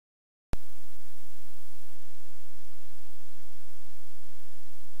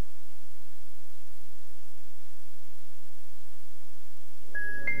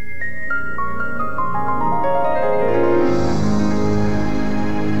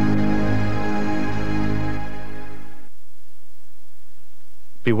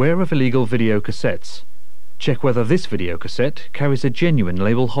Beware of illegal video cassettes. Check whether this video cassette carries a genuine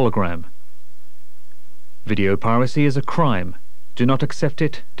label hologram. Video piracy is a crime. Do not accept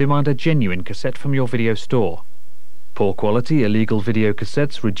it. Demand a genuine cassette from your video store. Poor quality illegal video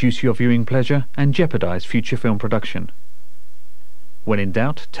cassettes reduce your viewing pleasure and jeopardize future film production. When in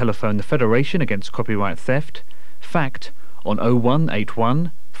doubt, telephone the Federation Against Copyright Theft, FACT, on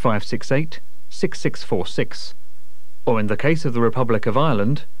 0181 568 6646, or in the case of the Republic of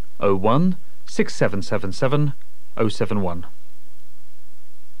Ireland, 01 6777 071.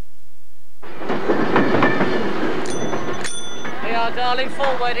 Here are, darling,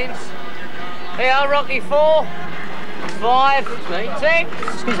 4 weddings. Here are, Rocky 4, 5,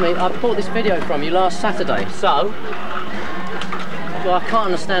 6. Excuse me, I bought this video from you last Saturday. So? Well, I can't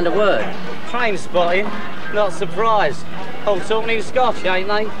understand a word. Train spotting? Not surprised. All talking in Scotch, ain't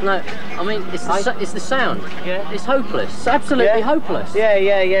they? No, I mean, it's the sound. Yeah. It's hopeless. It's absolutely hopeless.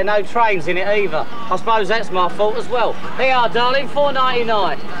 Yeah, no trains in it either. I suppose that's my fault as well. Here you are, darling,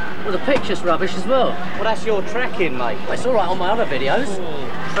 $4.99. Well, the picture's rubbish as well. Well, that's your tracking, mate. Well, it's all right on my other videos.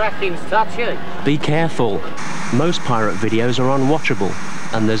 Tracking's touchy. Be careful. Most pirate videos are unwatchable,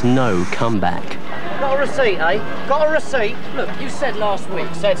 and there's no comeback. Got a receipt, eh? Got a receipt? Look, you said last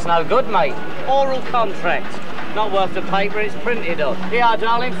week. Said's no good, mate. Oral contract. Not worth the paper it's printed on. Here,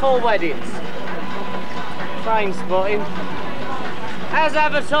 darling, 4 weddings. Train spotting. As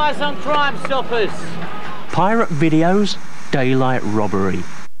advertised on Crime Stoppers. Pirate videos, daylight robbery.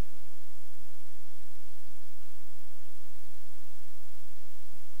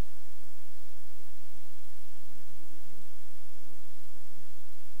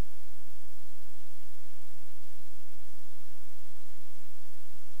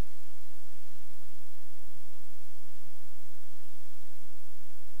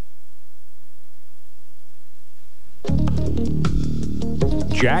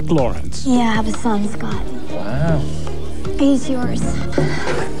 Jack Lawrence. Yeah, I have a son, Scott. Wow. He's yours.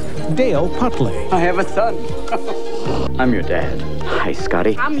 Dale Putley. I have a son. I'm your dad. Hi,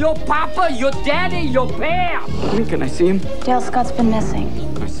 Scotty. I'm your papa, your daddy, your bear. When can I see him? Dale, Scott's been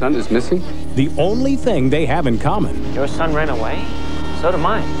missing. My son is missing? The only thing they have in common. Your son ran away? So did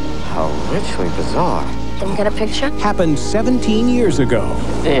mine. How richly bizarre. Can we get a picture? Happened 17 years ago.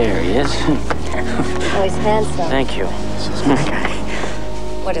 There he is. Oh, he's handsome. Thank you. This is my guy.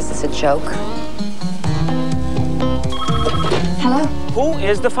 What is this, a joke? Hello? Who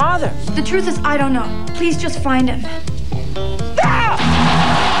is the father? The truth is, I don't know. Please just find him. Scott!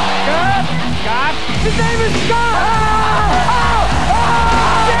 Scott! His name is Scott!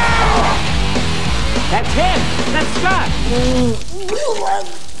 That's him! That's Scott!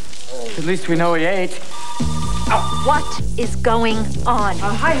 At least we know he ate. What is going on?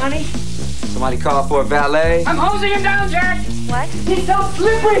 Hi, honey. Somebody call for a valet. I'm hosing him down, Jack. What? He's so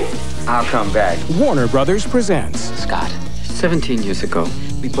slippery. I'll come back. Warner Brothers presents. Scott. 17 years ago,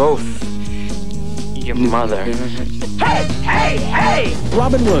 we both... Your mother. Hey!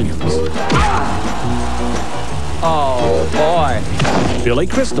 Robin Williams. Oh, boy. Billy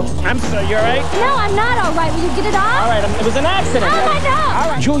Crystal. I'm sorry, you're right. No, I'm not all right. Will you get it off? All right, it was an accident. Oh, I know. All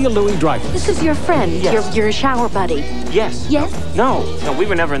right. Julia Louis-Dreyfus. This is your friend, Yes. your shower buddy. Yes. Yes? No, we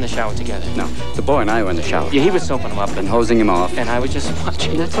were never in the shower together. No, the boy and I were in the shower. Yeah, he was soaping him up, And hosing him off. and I was just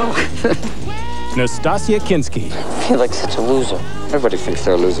watching. That's all. Nastasia Kinski. I feel like such a loser. Everybody thinks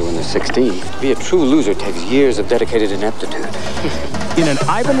they're a loser when they're 16. To be a true loser takes years of dedicated ineptitude. In an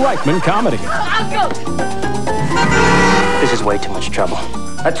Ivan Reitman comedy. This is way too much trouble.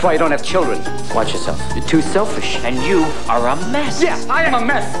 That's why you don't have children. Watch yourself. You're too selfish. And you are a mess. Yes, I am a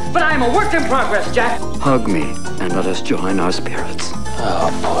mess, but I am a work in progress, Jack. Hug me and let us join our spirits. Oh,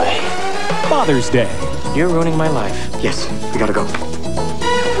 boy. Father's Day. You're ruining my life. Yes, we gotta go.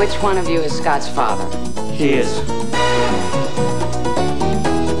 Which one of you is Scott's father? He is.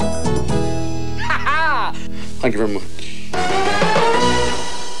 Thank you very much.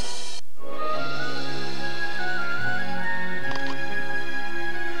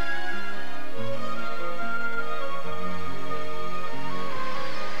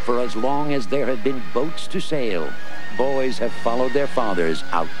 For as long as there have been boats to sail, boys have followed their fathers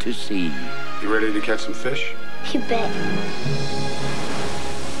out to sea. You ready to catch some fish? You bet.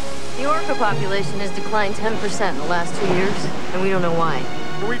 The orca population has declined 10% in the last 2 years, and we don't know why.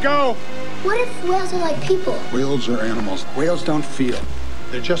 Here we go! What if whales are like people? Whales are animals. Whales don't feel.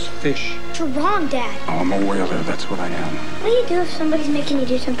 They're just fish. You're wrong, Dad. Oh, I'm a whaler. That's what I am. What do you do if somebody's making you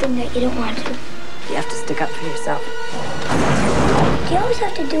do something that you don't want to? You have to stick up for yourself. Do you always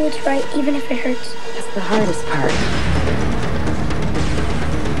have to do what's right, even if it hurts? That's the hardest part.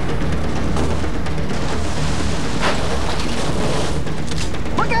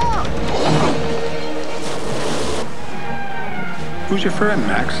 Who's your friend,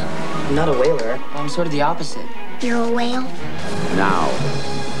 Max? I'm not a whaler. I'm sort of the opposite. You're a whale? Now,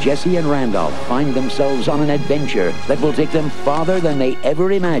 Jesse and Randolph find themselves on an adventure that will take them farther than they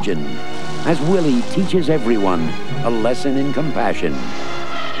ever imagined, as Willy teaches everyone a lesson in compassion.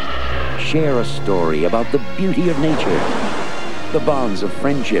 Share a story about the beauty of nature, the bonds of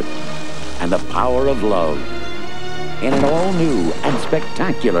friendship, and the power of love in an all-new and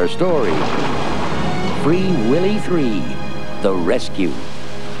spectacular story. Free Willy 3, The Rescue.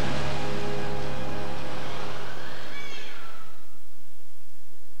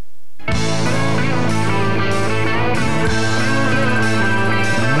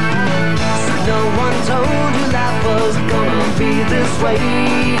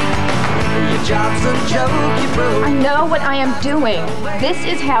 I know what I am doing. This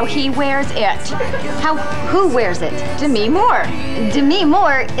is how he wears it. Who wears it? Demi Moore. Demi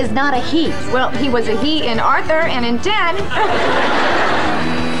Moore is not a he. Well, he was a he in Arthur and in Den.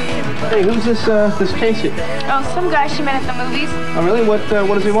 Hey, who's this Casey? Oh, some guy she met at the movies. Oh, really? What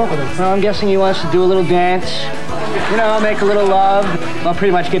does he want with him? Well, I'm guessing he wants to do a little dance. You know, make a little love. I'll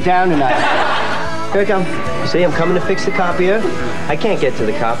pretty much get down tonight. Here I come. You see, I'm coming to fix the copier. I can't get to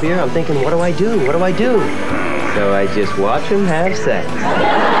the copier. I'm thinking, what do I do? What do I do? So I just watch him have sex.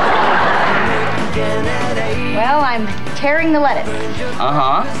 Well, I'm tearing the lettuce.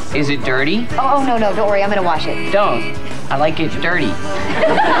 Uh-huh. Is it dirty? Oh, no, don't worry. I'm gonna wash it. Don't. I like it dirty. I'm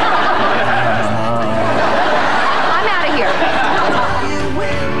out of here.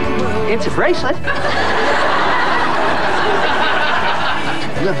 It's a bracelet.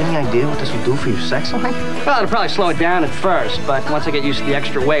 Do you have any idea what this will do for your sex life? Well, it'll probably slow it down at first, but once I get used to the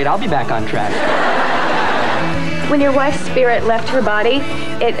extra weight, I'll be back on track. When your wife's spirit left her body,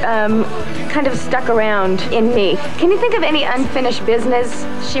 it kind of stuck around in me. Can you think of any unfinished business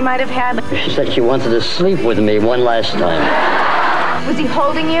she might have had? She said she wanted to sleep with me one last time. Was he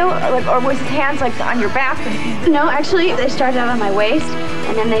holding you, or was his hands like on your back? No, actually, they started out on my waist,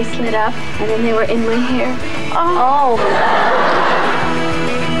 and then they slid up, and then they were in my hair. Oh.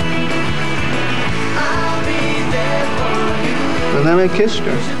 And then I kissed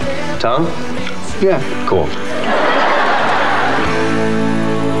her. Tongue? Yeah. Cool.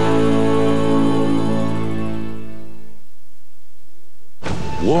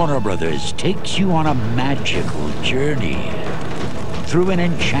 Warner Brothers takes you on a magical journey through an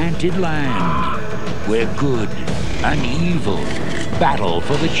enchanted land where good and evil battle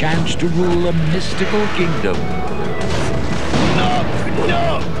for the chance to rule a mystical kingdom.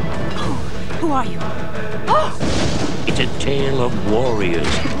 No! Who are you? It's a tale of warriors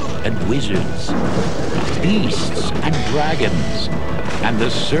and wizards, beasts and dragons, and the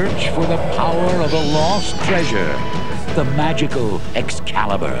search for the power of a lost treasure, the magical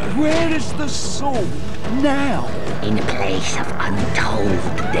Excalibur. Where is the sword now? In a place of untold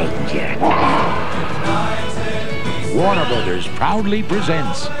danger. Warner Brothers proudly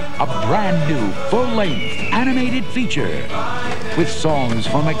presents a brand new full-length animated feature with songs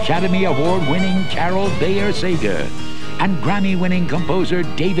from Academy Award-winning Carol Bayer Sager and Grammy-winning composer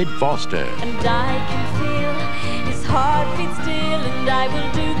David Foster. And I can feel his heart beat still, and I will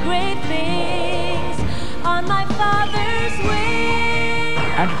do great things on my Father's way.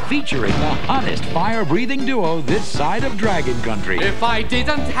 And featuring the hottest fire-breathing duo this side of Dragon Country. If I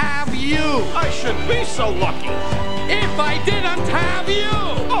didn't have you, I should be so lucky. If I didn't have you,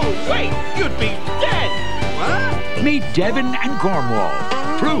 oh wait, you'd be dead. What? Meet Devin and Cornwall.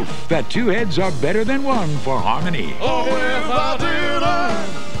 Proof that two heads are better than one for harmony. Oh, if I didn't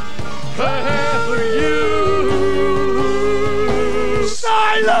have you.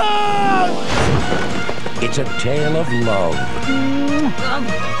 Silence! It's a tale of love.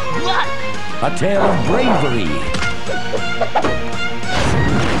 What? A tale of bravery.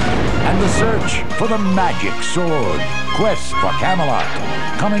 And the search for the magic sword. Quest for Camelot.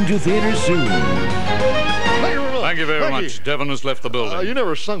 Coming to theaters soon. Thank you very much. Devin has left the building. You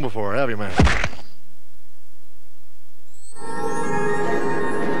never sung before, have you, man?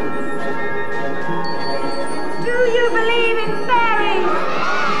 Do you believe in fairies?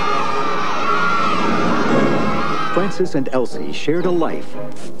 Francis and Elsie shared a life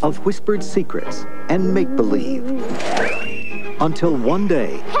of whispered secrets and make-believe. Until one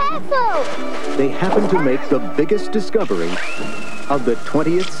day, they happened to make the biggest discovery of the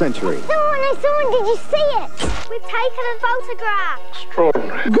 20th century. I saw one, did you see it? We've taken a photograph.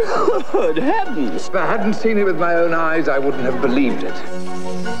 Extraordinary. Good heavens! If I hadn't seen it with my own eyes, I wouldn't have believed it.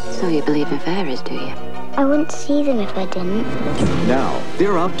 So you believe in fairies, do you? I wouldn't see them if I didn't. Now,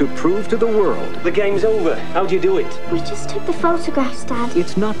 they're out to prove to the world. The game's over. How'd you do it? We just took the photographs, Dad.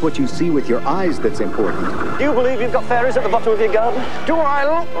 It's not what you see with your eyes that's important. Do you believe you've got fairies at the bottom of your garden? Do I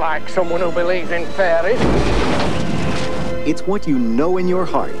look like someone who believes in fairies? It's what you know in your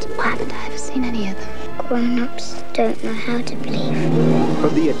heart. I haven't ever seen any of them. Grown-ups don't know how to believe.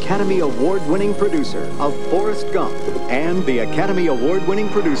 From the Academy Award-winning producer of Forrest Gump and the Academy Award-winning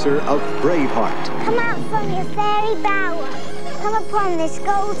producer of Braveheart. Come out from your fairy bower. Come upon this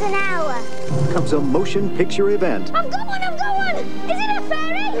golden hour. Comes a motion picture event I'm going! Is it a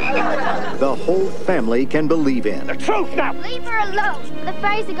fairy? the whole family can believe in. The truth now! Leave her alone. The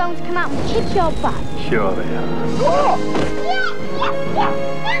fairies are going to come out and kick your butt. Sure they are.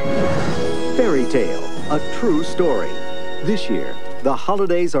 Fairytale, a true story. This year, the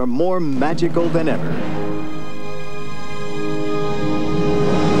holidays are more magical than ever.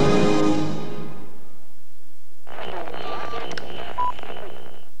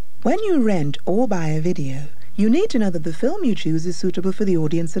 When you rent or buy a video, you need to know that the film you choose is suitable for the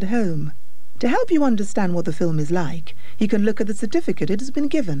audience at home. To help you understand what the film is like, you can look at the certificate it has been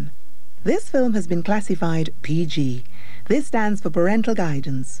given. This film has been classified PG. This stands for Parental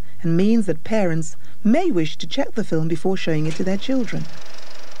Guidance and means that parents may wish to check the film before showing it to their children.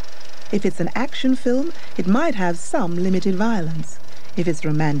 If it's an action film, it might have some limited violence. If it's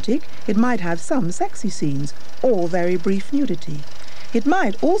romantic, it might have some sexy scenes or very brief nudity. It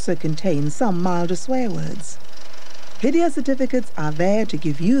might also contain some milder swear words. Video certificates are there to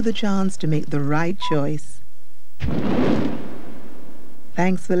give you the chance to make the right choice.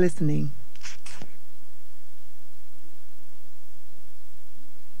 Thanks for listening.